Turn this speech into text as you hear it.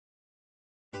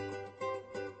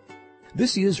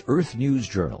This is Earth News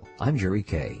Journal. I'm Jerry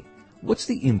Kay. What's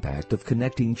the impact of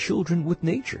connecting children with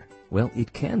nature? Well,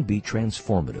 it can be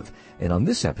transformative. And on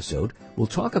this episode, we'll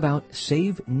talk about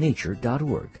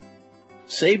SaveNature.org.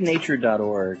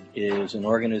 SaveNature.org is an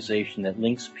organization that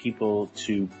links people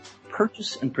to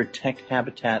purchase and protect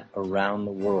habitat around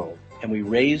the world. And we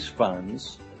raise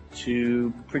funds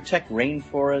to protect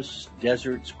rainforests,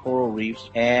 deserts, coral reefs,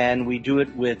 and we do it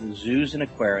with zoos and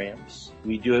aquariums.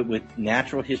 We do it with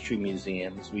natural history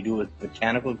museums. We do it with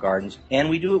botanical gardens, and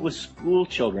we do it with school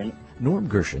children. Norm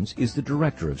Gershenz is the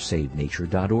director of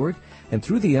SaveNature.org, and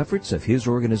through the efforts of his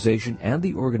organization and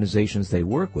the organizations they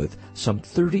work with, some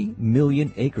 30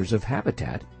 million acres of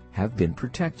habitat have been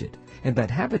protected. And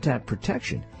that habitat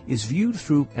protection is viewed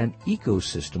through an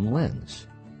ecosystem lens.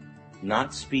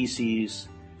 Not species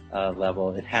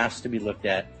level. It has to be looked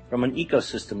at from an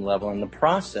ecosystem level and the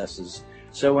processes.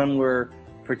 So when we're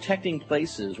protecting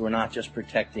places, we're not just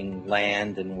protecting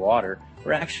land and water,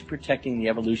 we're actually protecting the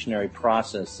evolutionary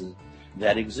processes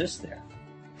that exist there.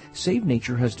 Save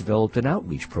Nature has developed an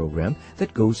outreach program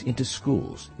that goes into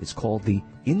schools. It's called the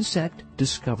Insect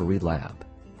Discovery Lab.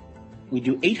 We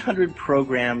do 800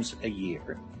 programs a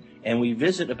year, and we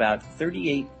visit about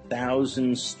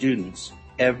 38,000 students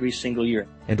every single year.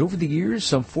 And over the years,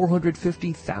 some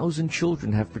 450,000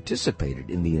 children have participated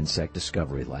in the Insect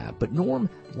Discovery Lab. But Norm,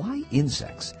 why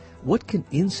insects? What can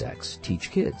insects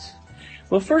teach kids?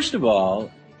 Well, first of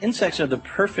all, insects are the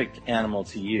perfect animal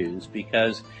to use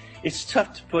because it's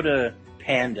tough to put a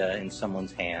panda in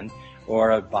someone's hand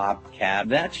or a bobcat.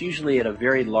 That's usually at a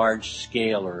very large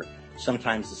scale or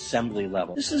sometimes assembly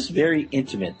level. This is very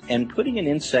intimate, and putting an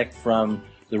insect from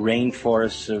the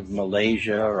rainforests of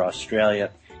Malaysia or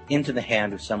Australia into the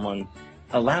hand of someone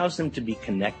allows them to be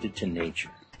connected to nature.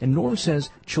 And Norm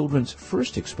says children's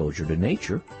first exposure to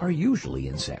nature are usually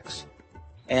insects.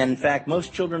 And in fact,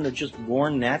 most children are just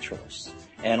born naturalists,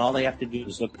 and all they have to do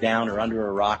is look down or under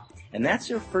a rock, and that's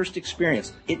their first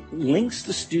experience. It links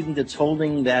the student that's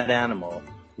holding that animal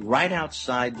right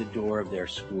outside the door of their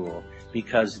school,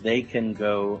 because they can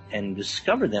go and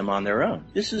discover them on their own.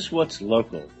 This is what's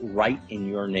local, right in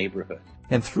your neighborhood.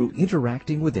 And through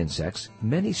interacting with insects,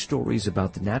 many stories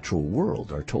about the natural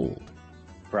world are told.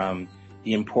 From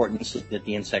the importance that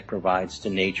the insect provides to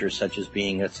nature, such as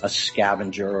being a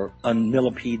scavenger, or a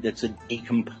millipede that's a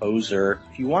decomposer.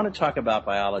 If you want to talk about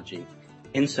biology,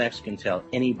 insects can tell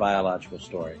any biological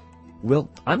story. Well,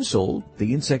 I'm sold.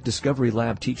 The Insect Discovery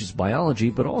Lab teaches biology,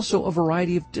 but also a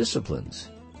variety of disciplines.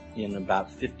 In about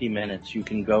 50 minutes, you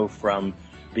can go from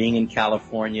being in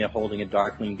California holding a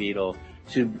darkling beetle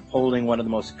to holding one of the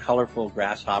most colorful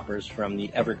grasshoppers from the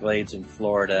Everglades in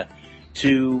Florida,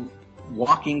 to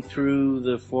walking through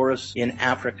the forests in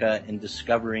Africa and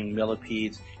discovering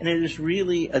millipedes. And it is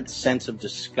really a sense of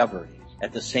discovery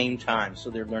at the same time. So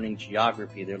they're learning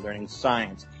geography, they're learning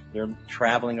science, they're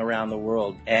traveling around the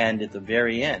world. And at the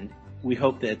very end, we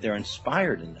hope that they're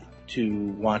inspired enough to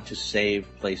want to save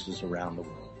places around the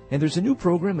world. And there's a new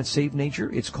program at Save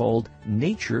Nature. It's called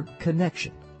Nature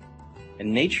Connection.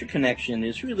 And Nature Connection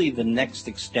is really the next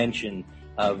extension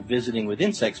of visiting with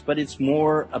insects, but it's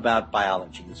more about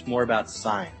biology. It's more about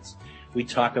science. We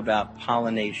talk about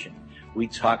pollination. We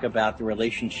talk about the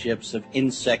relationships of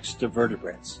insects to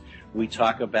vertebrates. We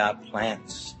talk about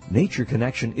plants. Nature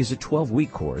Connection is a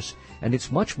 12-week course, and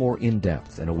it's much more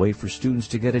in-depth and a way for students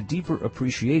to get a deeper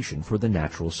appreciation for the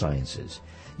natural sciences.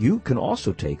 You can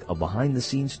also take a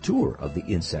behind-the-scenes tour of the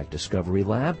Insect Discovery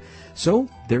Lab. So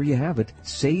there you have it,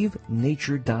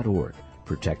 SaveNature.org,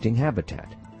 protecting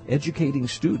habitat, educating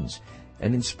students,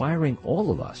 and inspiring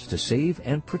all of us to save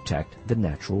and protect the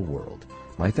natural world.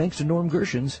 My thanks to Norm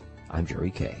Gershenz. I'm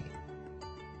Jerry Kay.